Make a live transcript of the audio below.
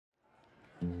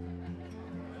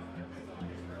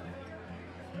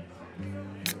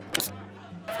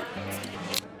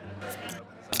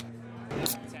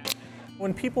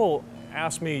When people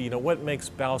ask me, what makes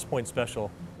Ballast Point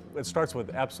special, it starts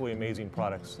with absolutely amazing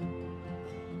products.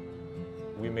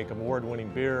 We make award-winning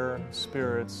beer,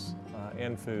 spirits,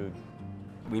 and food.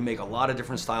 We make a lot of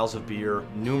different styles of beer,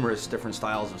 numerous different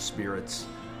styles of spirits.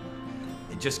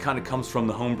 It just kind of comes from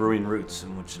the home brewing roots,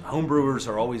 in which home brewers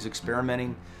are always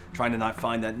experimenting, trying to not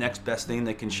find that next best thing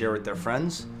they can share with their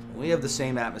friends. We have the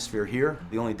same atmosphere here.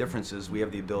 The only difference is we have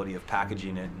the ability of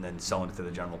packaging it and then selling it to the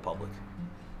general public.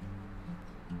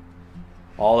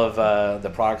 All of the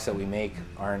products that we make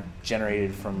aren't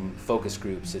generated from focus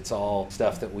groups. It's all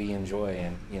stuff that we enjoy,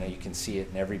 and you can see it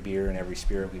in every beer and every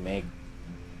spirit we make.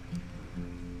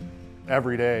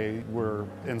 Every day we're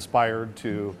inspired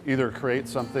to either create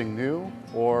something new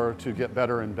or to get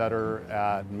better and better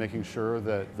at making sure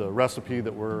that the recipe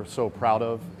that we're so proud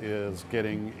of is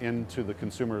getting into the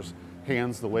consumer's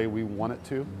hands the way we want it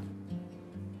to.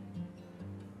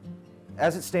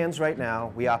 As it stands right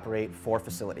now, we operate 4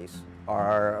 facilities.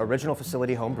 Our original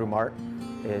facility, Home Brew Mart,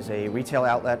 is a retail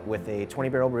outlet with a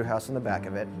 20-barrel brew house in the back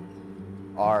of it.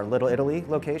 Our Little Italy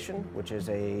location, which is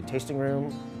a tasting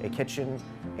room, a kitchen,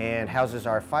 and houses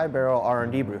our 5-barrel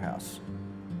R&D brew house.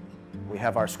 We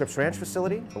have our Scripps Ranch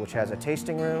facility, which has a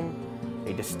tasting room,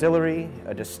 a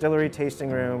distillery tasting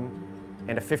room,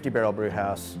 and a 50-barrel brew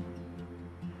house.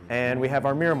 And we have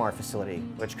our Miramar facility,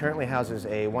 which currently houses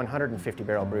a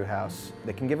 150-barrel brew house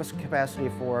that can give us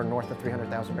capacity for north of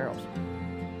 300,000 barrels.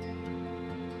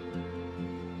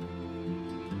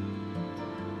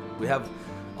 We have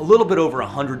a little bit over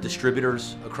 100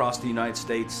 distributors across the United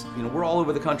States. We're all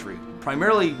over the country.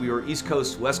 Primarily, we were East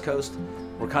Coast, West Coast.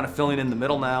 We're kind of filling in the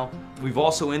middle now. We've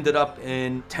also ended up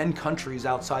in 10 countries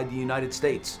outside the United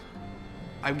States.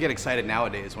 I get excited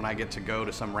nowadays when I get to go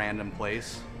to some random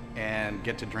place and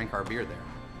get to drink our beer there.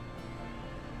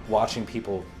 Watching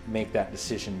people make that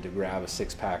decision to grab a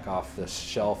 6-pack off the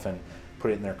shelf and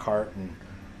put it in their cart and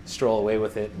stroll away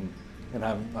with it, and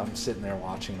I'm sitting there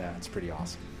watching that. It's pretty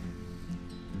awesome.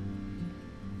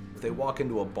 If they walk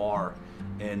into a bar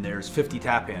and there's 50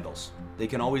 tap handles, they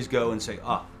can always go and say,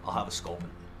 I'll have a Sculpin,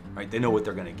 right? They know what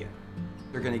they're gonna get.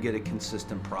 They're gonna get a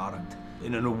consistent product,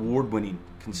 and an award-winning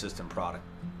consistent product.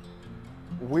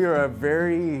 We are a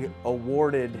very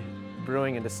awarded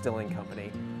brewing and distilling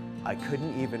company. I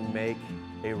couldn't even make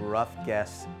a rough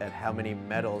guess at how many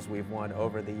medals we've won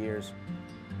over the years.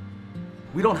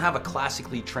 We don't have a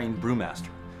classically trained brewmaster.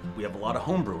 We have a lot of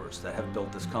home brewers that have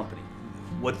built this company.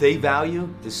 What they value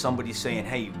is somebody saying,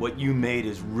 hey, what you made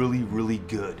is really, really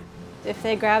good. If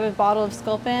they grab a bottle of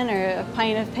Sculpin or a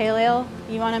pint of Pale Ale,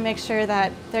 you want to make sure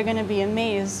that they're going to be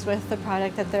amazed with the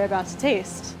product that they're about to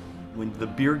taste. When the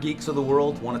beer geeks of the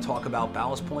world want to talk about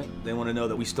Ballast Point, they want to know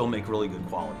that we still make really good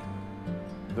quality.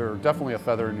 They're definitely a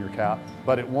feather in your cap,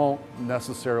 but it won't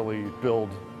necessarily build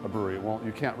a brewery.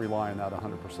 You can't rely on that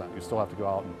 100%. You still have to go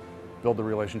out and build the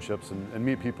relationships and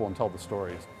meet people and tell the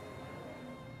stories.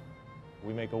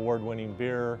 We make award-winning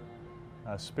beer,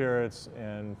 spirits,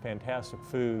 and fantastic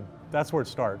food. That's where it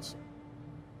starts.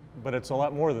 But it's a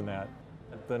lot more than that.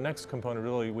 The next component,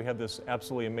 really, we have this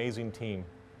absolutely amazing team.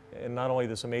 And not only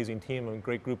this amazing team, a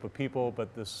great group of people,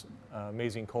 but this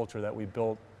amazing culture that we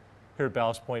built here at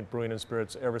Ballast Point Brewing and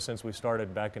Spirits ever since we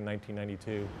started back in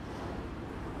 1992.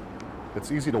 It's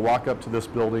easy to walk up to this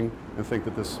building and think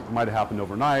that this might have happened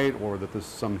overnight or that this is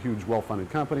some huge, well-funded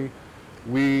company.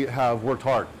 We have worked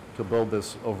hard to build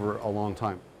this over a long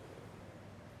time.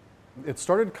 It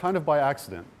started kind of by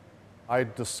accident. I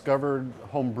discovered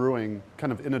home brewing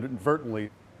kind of inadvertently.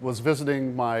 Was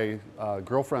visiting my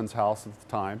girlfriend's house at the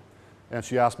time, and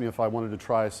she asked me if I wanted to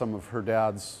try some of her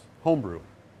dad's homebrew.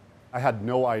 I had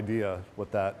no idea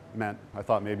what that meant. I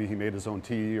thought maybe he made his own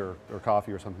tea or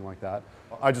coffee or something like that.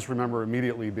 I just remember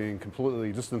immediately being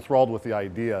completely just enthralled with the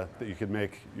idea that you could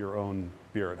make your own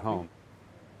beer at home.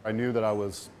 I knew that I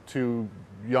was too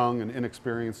young and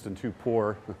inexperienced and too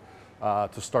poor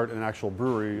to start an actual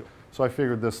brewery. So I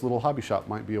figured this little hobby shop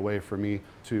might be a way for me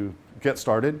to get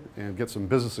started and get some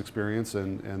business experience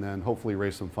and then hopefully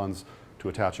raise some funds to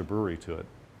attach a brewery to it.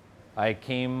 I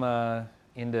came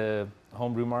into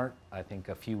Home Brew Mart, I think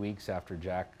a few weeks after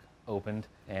Jack opened,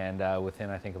 and within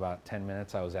I think about 10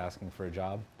 minutes I was asking for a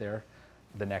job there.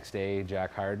 The next day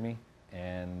Jack hired me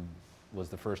and was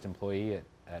the first employee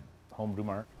at Home Brew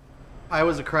Mart. I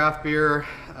was a craft beer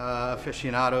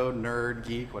aficionado, nerd,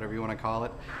 geek, whatever you want to call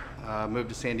it. Moved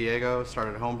to San Diego,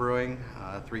 started home brewing.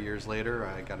 3 years later,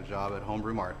 I got a job at Home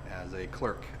Brew Mart as a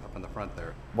clerk up in the front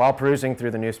there. While perusing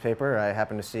through the newspaper, I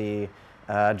happened to see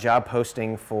a job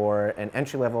posting for an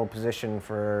entry-level position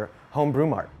for Home Brew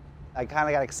Mart. I kind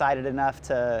of got excited enough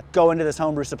to go into this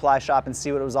homebrew supply shop and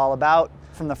see what it was all about.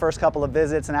 From the first couple of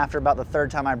visits, and after about the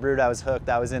third time I brewed, I was hooked.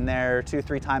 I was in there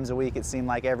 2-3 times a week, it seemed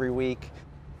like every week.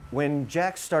 When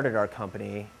Jack started our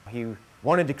company, he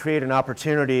wanted to create an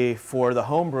opportunity for the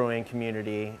homebrewing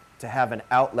community to have an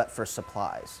outlet for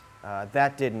supplies.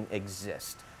 That didn't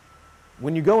exist.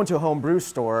 When you go into a homebrew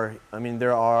store, I mean,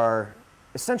 there are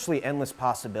essentially endless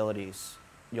possibilities.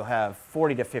 You'll have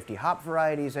 40 to 50 hop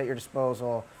varieties at your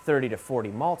disposal, 30 to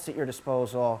 40 malts at your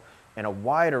disposal, and a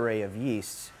wide array of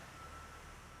yeasts.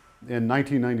 In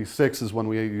 1996 is when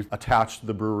we attached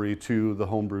the brewery to the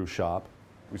homebrew shop.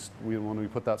 When we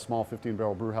put that small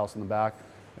 15-barrel brew house in the back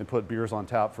and put beers on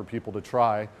tap for people to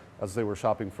try as they were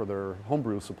shopping for their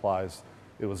homebrew supplies,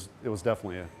 it was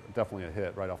definitely a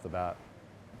hit right off the bat.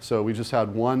 So we just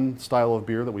had one style of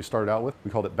beer that we started out with.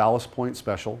 We called it Ballast Point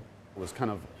Special. It was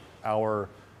kind of our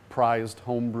prized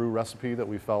homebrew recipe that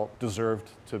we felt deserved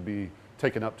to be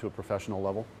taken up to a professional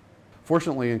level.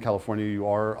 Fortunately, in California, you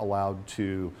are allowed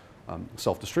to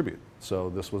self-distribute. So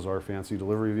this was our fancy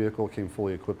delivery vehicle, came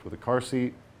fully equipped with a car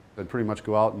seat. I'd pretty much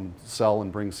go out and sell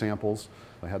and bring samples.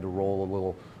 I had to roll a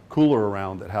little cooler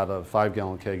around that had a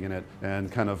 5-gallon keg in it and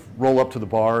kind of roll up to the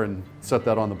bar and set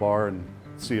that on the bar and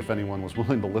see if anyone was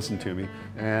willing to listen to me.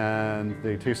 And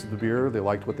they tasted the beer, they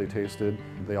liked what they tasted.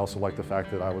 They also liked the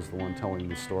fact that I was the one telling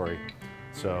the story.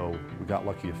 So we got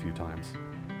lucky a few times.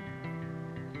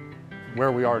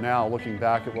 Where we are now, looking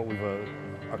back at what we've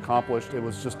accomplished, it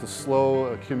was just a slow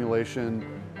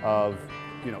accumulation of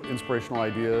inspirational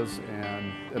ideas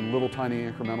and little tiny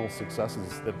incremental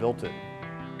successes that built it.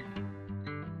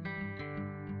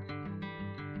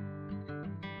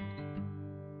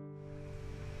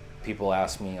 People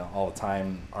ask me all the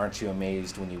time, aren't you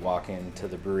amazed when you walk into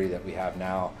the brewery that we have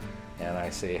now? And I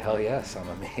say, hell yes, I'm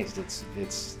amazed.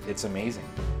 It's amazing.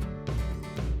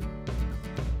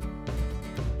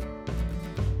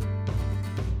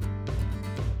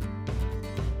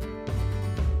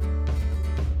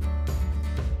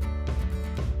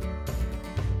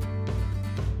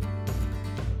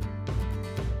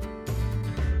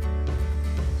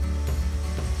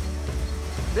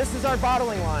 This is our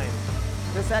bottling line.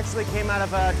 This actually came out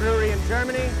of a brewery in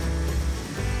Germany.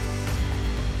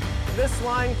 This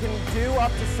line can do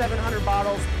up to 700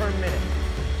 bottles per minute.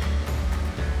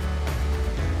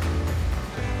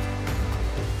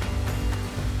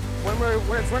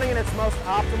 When it's running in its most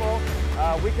optimal,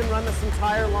 we can run this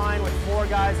entire line with 4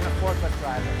 guys and a forklift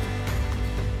driver.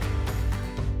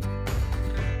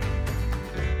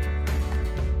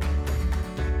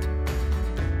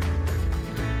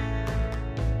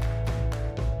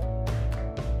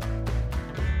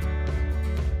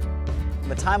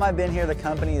 The time I've been here, the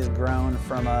company has grown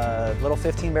from a little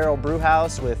 15-barrel brew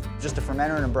house with just a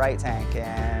fermenter and a bright tank.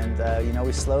 And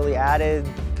we slowly added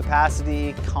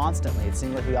capacity constantly. It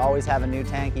seemed like we always have a new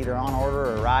tank either on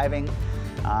order or arriving.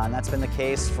 And that's been the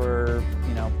case for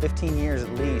 15 years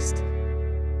at least.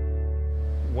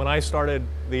 When I started,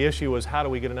 the issue was how do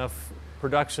we get enough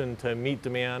production to meet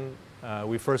demand.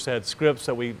 We first had scripts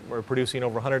that we were producing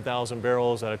over 100,000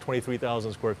 barrels out of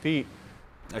 23,000 square feet.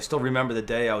 I still remember the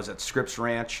day I was at Scripps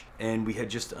Ranch and we had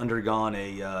just undergone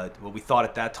what we thought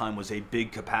at that time was a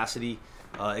big capacity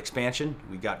expansion.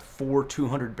 We got 4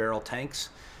 200-barrel tanks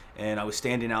and I was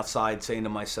standing outside saying to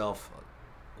myself,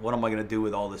 what am I going to do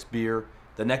with all this beer?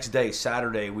 The next day,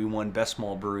 Saturday, we won Best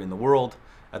Small Brewery in the World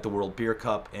at the World Beer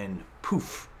Cup and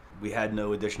poof, we had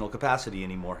no additional capacity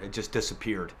anymore. It just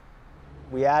disappeared.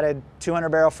 We added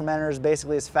 200-barrel fermenters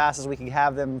basically as fast as we could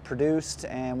have them produced,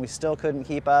 and we still couldn't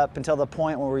keep up until the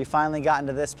point where we finally got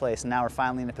into this place, and now we're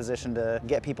finally in a position to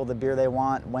get people the beer they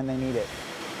want when they need it.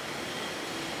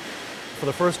 For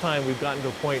the first time, we've gotten to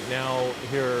a point now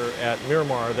here at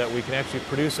Miramar that we can actually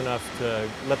produce enough to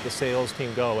let the sales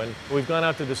team go. And we've gone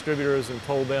out to distributors and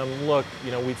told them, look,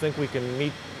 we think we can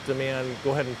meet demand,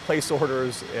 go ahead and place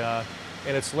orders,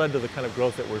 and it's led to the kind of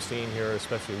growth that we're seeing here,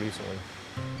 especially recently.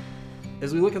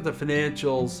 As we look at the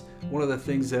financials, one of the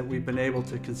things that we've been able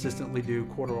to consistently do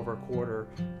quarter over quarter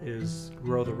is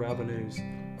grow the revenues.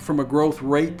 From a growth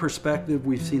rate perspective,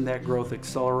 we've seen that growth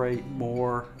accelerate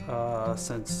more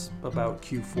since about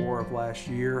Q4 of last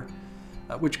year,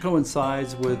 which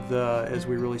coincides with as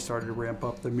we really started to ramp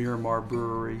up the Miramar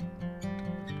Brewery.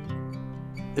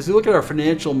 As we look at our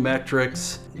financial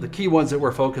metrics, the key ones that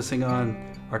we're focusing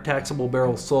on are taxable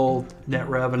barrels sold, net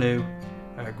revenue,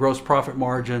 gross profit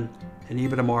margin, and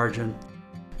EBITDA margin.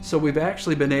 So we've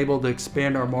actually been able to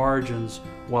expand our margins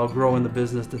while growing the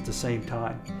business at the same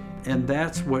time. And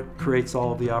that's what creates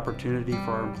all of the opportunity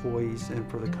for our employees and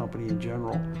for the company in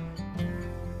general.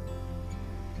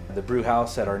 The brew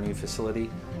house at our new facility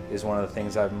is one of the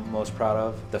things I'm most proud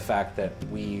of. The fact that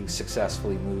we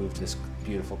successfully moved this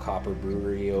beautiful copper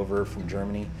brewery over from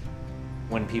Germany.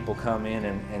 When people come in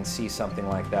and see something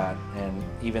like that, and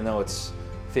even though it's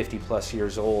 50+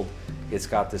 years old, it's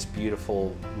got this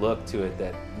beautiful look to it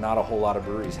that not a whole lot of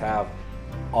breweries have.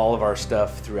 All of our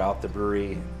stuff throughout the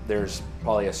brewery, there's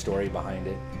probably a story behind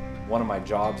it. One of my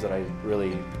jobs that I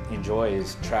really enjoy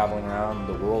is traveling around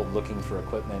the world looking for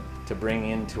equipment to bring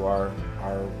into our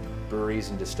breweries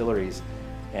and distilleries.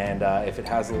 And if it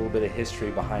has a little bit of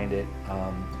history behind it,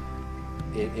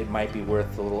 it might be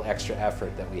worth the little extra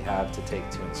effort that we have to take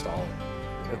to install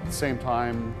it. At the same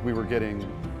time, we were getting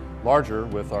larger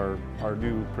with our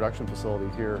new production facility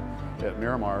here at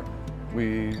Miramar.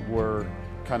 We were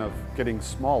kind of getting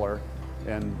smaller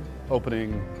and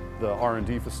opening the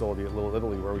R&D facility at Little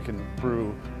Italy, where we can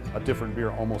brew a different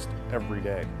beer almost every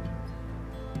day.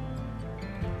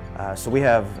 So we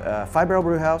have a 5-barrel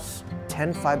brew house,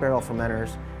 10 5-barrel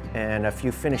fermenters, and a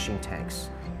few finishing tanks.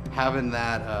 Having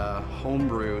that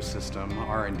homebrew system,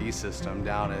 R&D system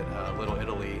down at Little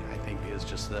Italy, I think is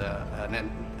just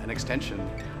an extension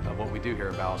of what we do here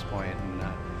at Ballast Point. And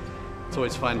it's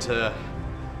always fun to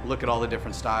look at all the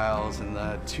different styles and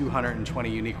the 220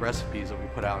 unique recipes that we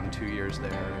put out in 2 years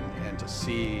there, and to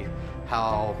see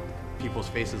how people's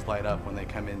faces light up when they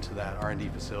come into that R&D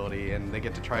facility and they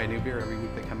get to try a new beer every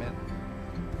week they come in.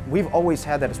 We've always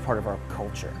had that as part of our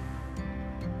culture.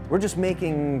 We're just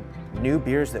making new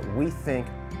beers that we think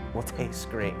will taste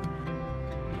great.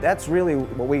 That's really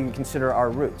what we consider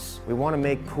our roots. We want to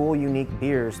make cool, unique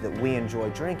beers that we enjoy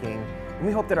drinking, and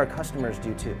we hope that our customers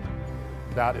do too.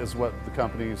 That is what the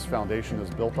company's foundation is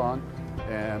built on,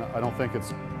 and I don't think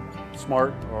it's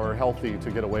smart or healthy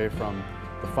to get away from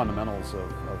the fundamentals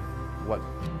of what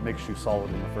makes you solid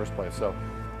in the first place. So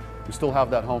we still have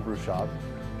that homebrew shop.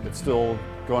 It's still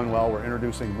going well. We're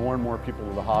introducing more and more people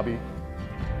to the hobby.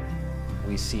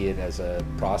 We see it as a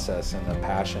process and a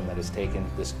passion that has taken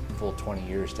this full 20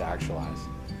 years to actualize.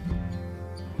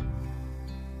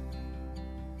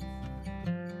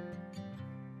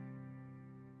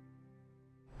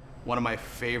 One of my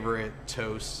favorite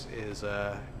toasts is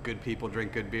good people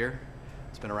drink good beer.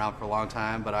 It's been around for a long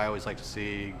time, but I always like to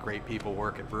see great people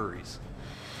work at breweries.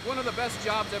 One of the best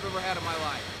jobs I've ever had in my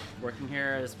life. Working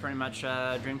here is pretty much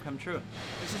a dream come true.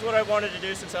 This is what I wanted to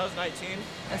do since I was 19.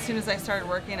 As soon as I started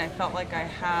working, I felt like I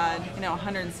had,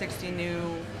 160 new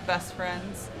best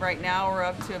friends. Right now, we're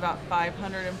up to about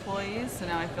 500 employees, so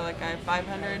now I feel like I have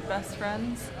 500 best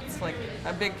friends. It's like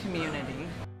a big community.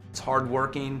 It's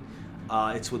hardworking.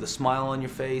 It's with a smile on your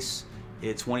face.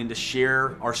 It's wanting to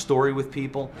share our story with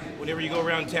people. Whenever you go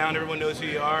around town, everyone knows who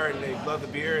you are, and they love the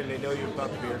beer, and they know you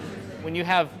about the beer. When you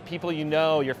have people you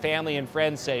know, your family and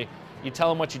friends say, you tell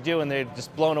them what you do, and they're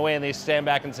just blown away, and they stand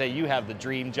back and say, you have the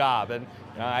dream job. And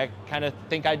I kind of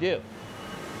think I do.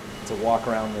 To walk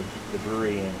around the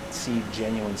brewery and see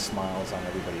genuine smiles on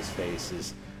everybody's face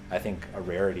is, I think, a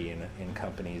rarity in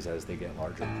companies as they get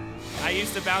larger. I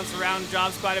used to bounce around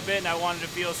jobs quite a bit, and I wanted to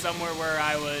feel somewhere where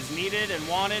I was needed and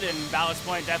wanted, and Ballast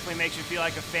Point definitely makes you feel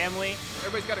like a family.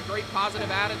 Everybody's got a great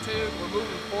positive attitude. We're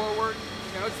moving forward.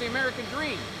 It's the American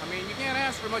dream. I mean, you can't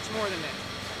ask for much more than that.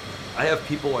 I have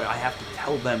people where I have to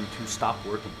tell them to stop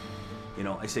working.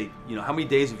 I say, how many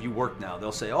days have you worked now?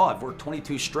 They'll say, oh, I've worked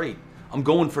 22 straight. I'm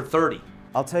going for 30.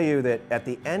 I'll tell you that at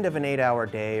the end of an 8-hour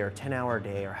day or 10-hour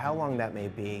day or how long that may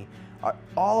be,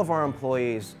 all of our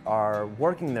employees are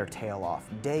working their tail off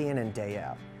day in and day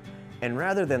out. And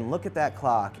rather than look at that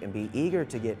clock and be eager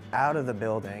to get out of the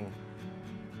building,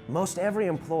 most every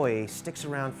employee sticks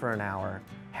around for an hour,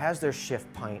 has their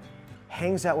shift pint,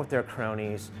 hangs out with their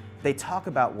cronies, they talk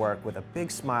about work with a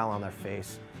big smile on their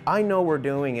face. I know we're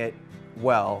doing it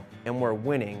well and we're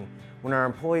winning when our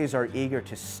employees are eager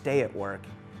to stay at work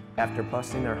after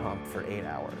busting their hump for 8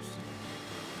 hours.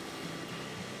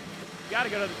 You gotta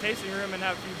go to the tasting room and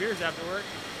have a few beers after work.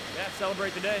 Yeah,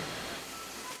 celebrate the day.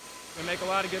 We make a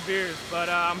lot of good beers, but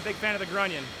I'm a big fan of the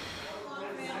Grunion.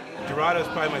 Dorado is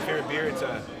probably my favorite beer. It's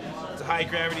a high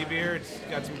gravity beer. It's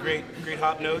got some great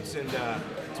hop notes, and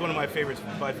it's one of my favorites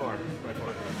by far.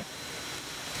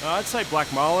 I'd say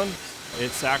Black Marlin.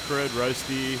 It's acrid,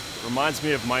 roasty. Reminds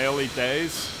me of my early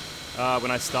days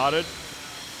when I started.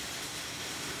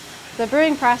 The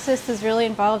brewing process is really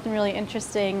involved and really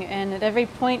interesting, and at every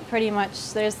point pretty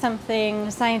much there's something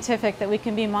scientific that we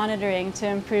can be monitoring to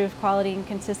improve quality and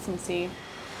consistency.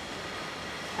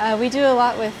 We do a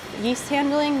lot with yeast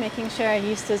handling, making sure our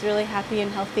yeast is really happy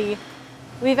and healthy.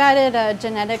 We've added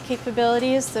genetic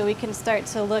capabilities so we can start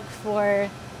to look for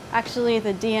actually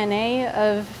the DNA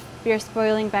of beer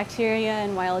spoiling bacteria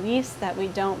and wild yeast that we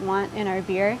don't want in our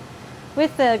beer.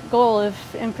 with the goal of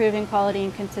improving quality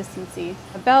and consistency.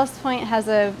 Ballast Point has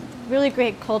a really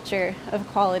great culture of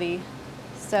quality.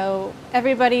 So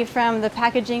everybody from the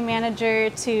packaging manager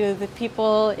to the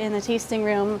people in the tasting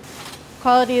room,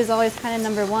 quality is always kind of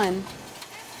number one.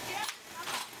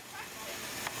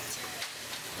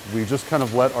 We just kind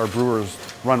of let our brewers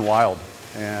run wild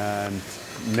and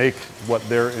make what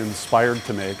they're inspired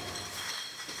to make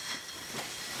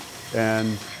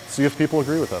and see if people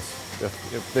agree with us.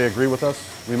 If they agree with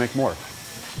us, we make more.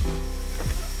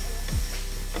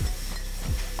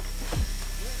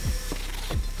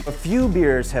 A few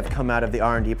beers have come out of the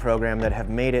R&D program that have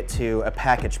made it to a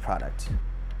packaged product.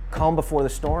 Calm Before the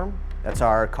Storm, that's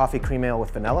our coffee cream ale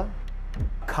with vanilla.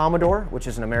 Commodore, which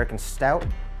is an American stout.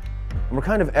 And we're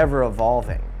kind of ever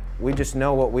evolving. We just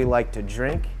know what we like to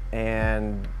drink,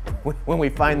 and when we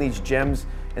find these gems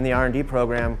in the R&D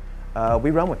program, we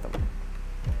run with them.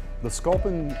 The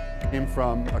Sculpin came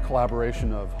from a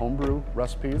collaboration of homebrew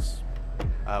recipes.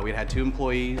 We had 2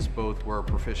 employees, both were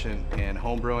proficient in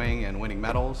homebrewing and winning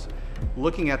medals.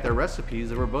 Looking at their recipes,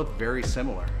 they were both very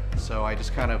similar. So I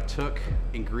just kind of took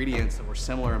ingredients that were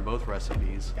similar in both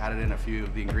recipes, added in a few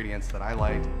of the ingredients that I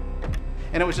liked,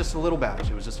 and it was just a little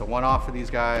batch. It was just a one-off for these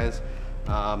guys.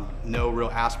 No real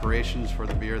aspirations for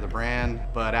the beer, the brand,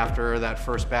 but after that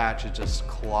first batch, it just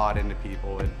clawed into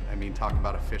people. And I mean, talk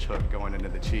about a fish hook going into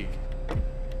the cheek.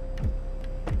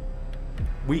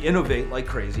 We innovate like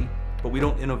crazy, but we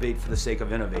don't innovate for the sake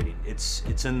of innovating.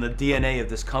 It's in the DNA of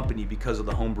this company because of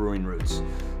the home brewing roots.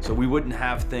 So we wouldn't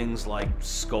have things like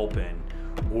Sculpin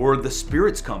or the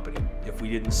Spirits Company if we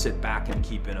didn't sit back and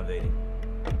keep innovating.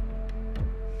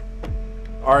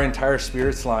 Our entire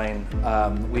spirits line,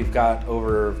 we've got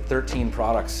over 13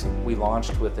 products. We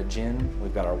launched with a gin,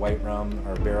 we've got our white rum,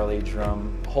 our barrel-aged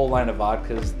rum, a whole line of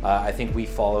vodkas. I think we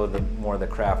follow more the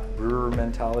craft brewer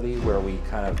mentality where we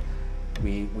kind of,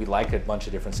 we like a bunch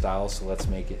of different styles, so let's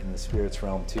make it in the spirits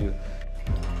realm too.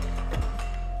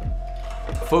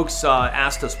 Folks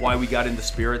asked us why we got into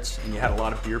spirits, and you had a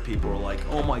lot of beer people who were like,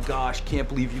 oh my gosh, can't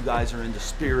believe you guys are into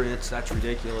spirits, that's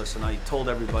ridiculous. And I told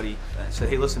everybody, I said,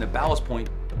 hey listen, at Ballast Point,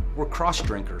 we're cross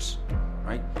drinkers,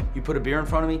 right? You put a beer in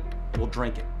front of me, we'll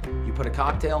drink it. You put a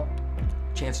cocktail,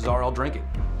 chances are I'll drink it.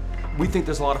 We think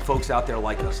there's a lot of folks out there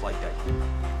like us like that.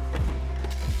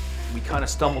 We kind of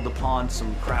stumbled upon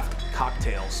some craft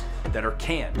cocktails that are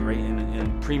canned, right,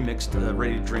 and pre-mixed,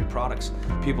 ready-to-drink products.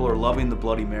 People are loving the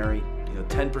Bloody Mary.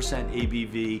 10%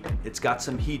 ABV, it's got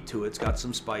some heat to it, it's got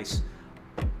some spice.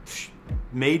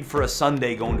 Made for a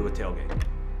Sunday going to a tailgate,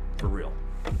 for real.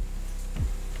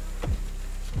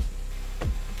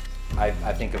 I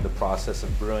think of the process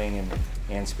of brewing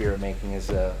and spirit making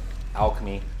as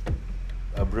alchemy.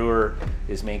 A brewer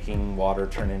is making water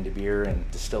turn into beer, and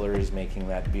distiller is making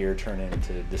that beer turn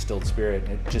into distilled spirit.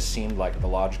 And it just seemed like the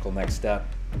logical next step.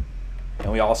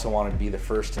 And we also wanted to be the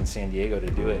first in San Diego to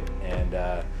do it.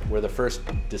 And we're the first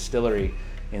distillery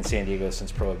in San Diego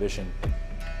since Prohibition.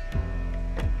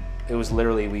 It was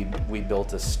literally, we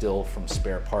built a still from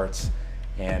spare parts.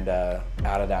 And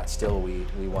out of that still,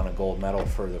 we won a gold medal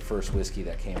for the first whiskey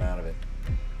that came out of it.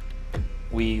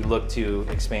 We look to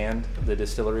expand the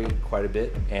distillery quite a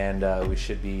bit, and we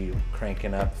should be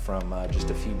cranking up from just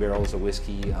a few barrels of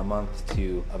whiskey a month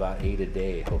to about 8 a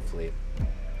day, hopefully.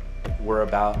 We're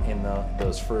about in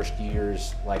those first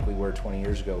years like we were 20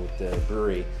 years ago with the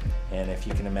brewery, and if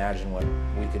you can imagine what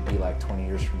we could be like 20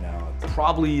 years from now.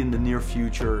 Probably in the near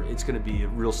future, it's going to be a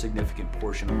real significant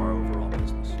portion of our overall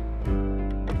business.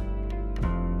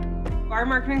 Our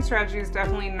marketing strategy is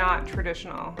definitely not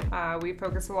traditional. We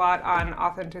focus a lot on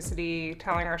authenticity,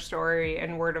 telling our story,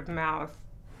 and word of mouth.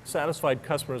 Satisfied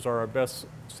customers are our best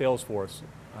sales force.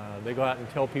 They go out and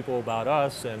tell people about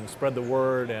us and spread the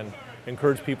word and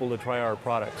encourage people to try our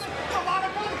products. The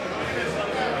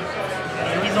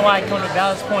reason why I come to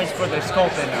Ballast Point is for their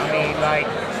Sculpin. I mean, like,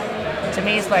 to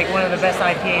me, it's like one of the best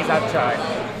IPAs I've tried.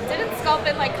 Didn't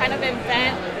Sculpin like kind of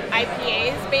invent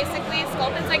IPAs, basically?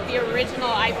 Sculpin's like the original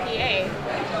IPA.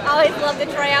 I always love to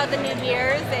try out the new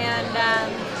beers and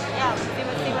yeah,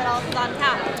 see what else is on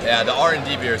tap. Yeah, the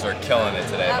R&D beers are killing it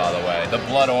today, by the way. The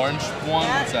blood orange one,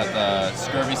 it's at the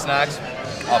Scurvy Snacks,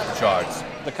 off the charts.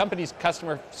 The company's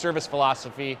customer service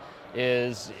philosophy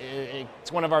is,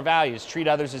 it's one of our values, treat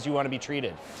others as you want to be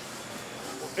treated.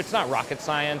 It's not rocket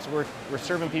science, we're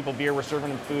serving people beer, we're serving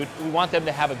them food. We want them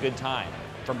to have a good time.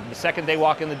 From the second they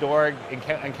walk in the door,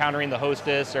 encountering the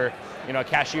hostess or a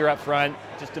cashier up front,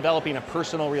 just developing a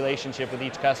personal relationship with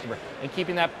each customer and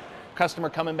keeping that customer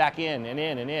coming back in,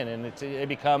 and they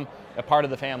become a part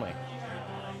of the family.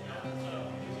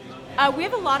 We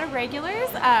have a lot of regulars.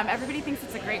 Everybody thinks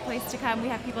it's a great place to come. We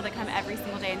have people that come every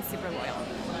single day and super loyal.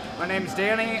 My name's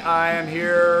Danny. I am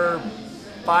here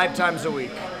 5 times a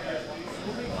week.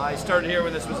 I started here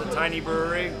when this was a tiny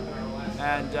brewery,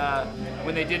 and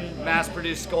when they didn't mass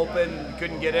produce Sculpin,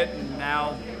 couldn't get it, and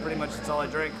now pretty much that's all I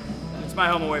drink. It's my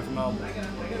home away from home.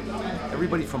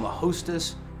 Everybody from a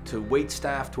hostess to wait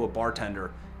staff to a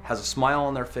bartender has a smile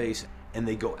on their face, and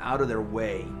they go out of their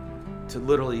way to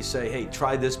literally say, hey,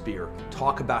 try this beer,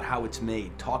 talk about how it's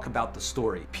made, talk about the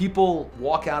story. People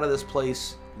walk out of this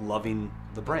place loving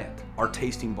the brand. Our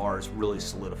tasting bars really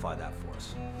solidify that for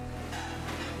us.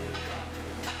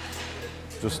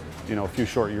 Just, a few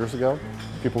short years ago,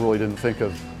 people really didn't think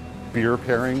of beer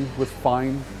pairing with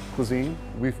fine cuisine.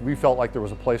 We felt like there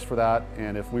was a place for that,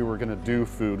 and if we were going to do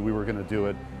food, we were going to do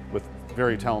it with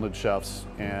very talented chefs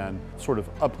and sort of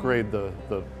upgrade the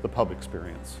pub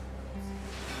experience.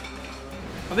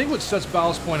 I think what sets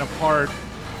Ballast Point apart,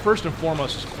 first and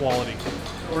foremost, is quality.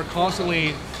 We're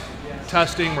constantly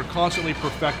testing, we're constantly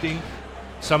perfecting.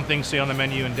 Some things stay on the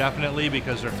menu indefinitely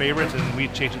because they're favorites, and we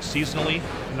change it seasonally.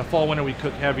 In the fall, winter, we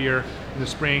cook heavier. In the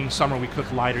spring, summer, we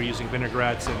cook lighter using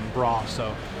vinaigrettes and broth.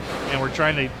 And we're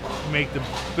trying to make the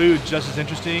food just as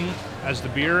interesting as the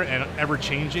beer and ever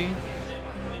changing.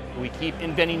 We keep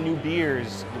inventing new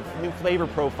beers, new flavor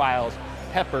profiles,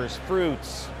 peppers,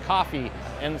 fruits, coffee,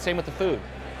 and the same with the food.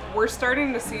 We're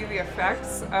starting to see the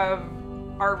effects of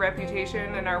our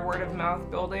reputation and our word of mouth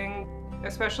building,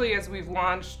 especially as we've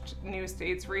launched new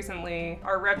states recently.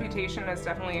 Our reputation has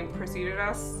definitely preceded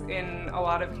us in a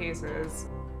lot of cases.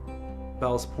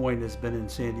 Ballast Point has been in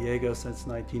San Diego since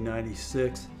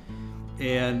 1996,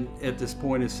 and at this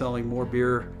point is selling more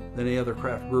beer than any other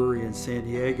craft brewery in San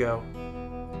Diego.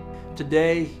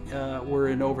 Today, we're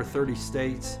in over 30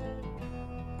 states.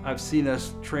 I've seen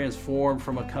us transform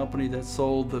from a company that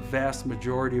sold the vast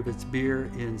majority of its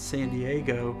beer in San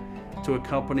Diego to a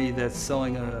company that's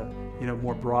selling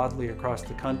more broadly across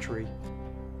the country.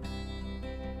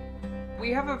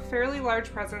 We have a fairly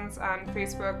large presence on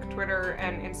Facebook, Twitter,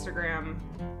 and Instagram.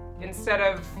 Instead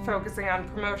of focusing on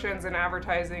promotions and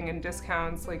advertising and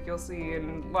discounts like you'll see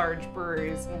in large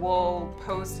breweries, we'll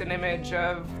post an image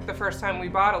of the first time we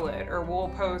bottle it, or we'll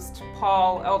post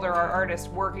Paul Elder, our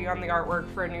artist, working on the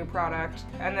artwork for a new product.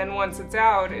 And then once it's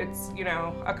out, it's,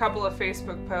 a couple of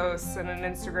Facebook posts and an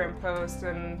Instagram post,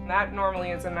 and that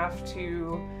normally is enough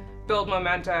to build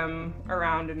momentum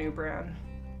around a new brand.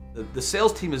 The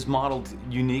sales team is modeled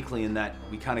uniquely in that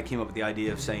we kind of came up with the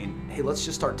idea of saying, hey, let's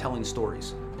just start telling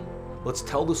stories. Let's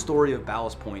tell the story of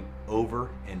Ballast Point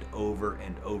over and over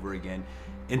and over again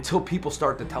until people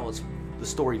start to tell us the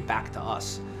story back to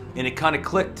us. And it kind of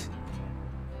clicked.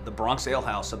 The Bronx Ale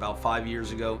House about 5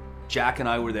 years ago, Jack and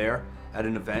I were there at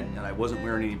an event, and I wasn't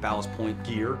wearing any Ballast Point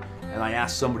gear, and I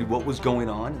asked somebody what was going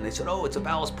on, and they said, oh, it's a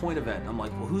Ballast Point event. I'm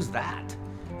like, well, who's that?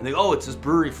 And they go, oh, it's this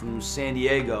brewery from San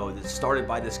Diego that started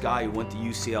by this guy who went to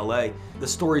UCLA. The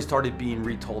story started being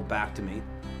retold back to me.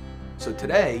 So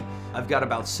today, I've got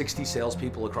about 60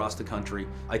 salespeople across the country.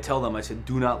 I tell them, I said,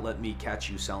 do not let me catch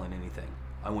you selling anything.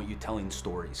 I want you telling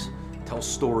stories. Tell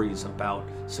stories about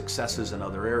successes in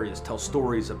other areas. Tell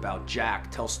stories about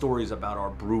Jack. Tell stories about our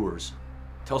brewers.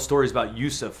 Tell stories about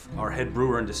Yusuf, our head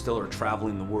brewer and distiller,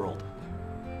 traveling the world.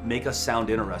 Make us sound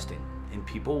interesting, and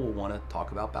people will want to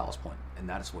talk about Ballast Point, and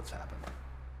that is what's happened.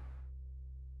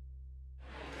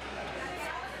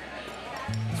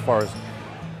 As far as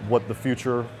what the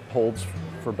future holds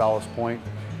for Ballast Point,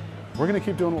 we're going to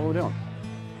keep doing what we're doing.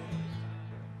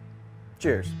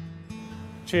 Cheers.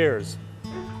 Cheers.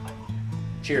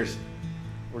 Cheers.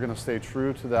 We're going to stay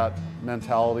true to that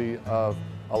mentality of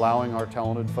allowing our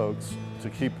talented folks to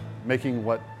keep making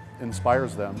what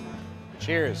inspires them.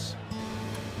 Cheers.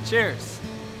 Cheers.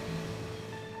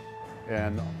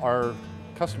 And our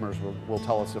customers will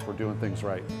tell us if we're doing things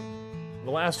right. The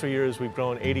last 3 years, we've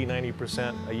grown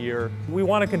 80–90% a year. We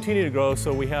want to continue to grow,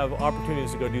 so we have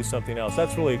opportunities to go do something else.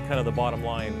 That's really kind of the bottom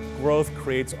line. Growth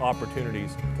creates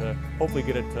opportunities to hopefully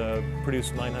get it to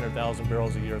produce 900,000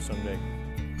 barrels a year someday.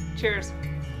 Cheers.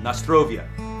 Nostrovia.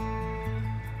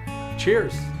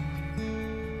 Cheers.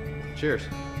 Cheers.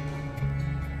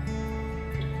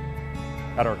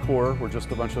 At our core, we're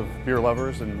just a bunch of beer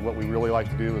lovers, and what we really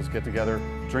like to do is get together,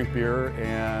 drink beer,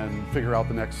 and figure out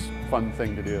the next fun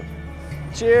thing to do.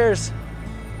 Cheers.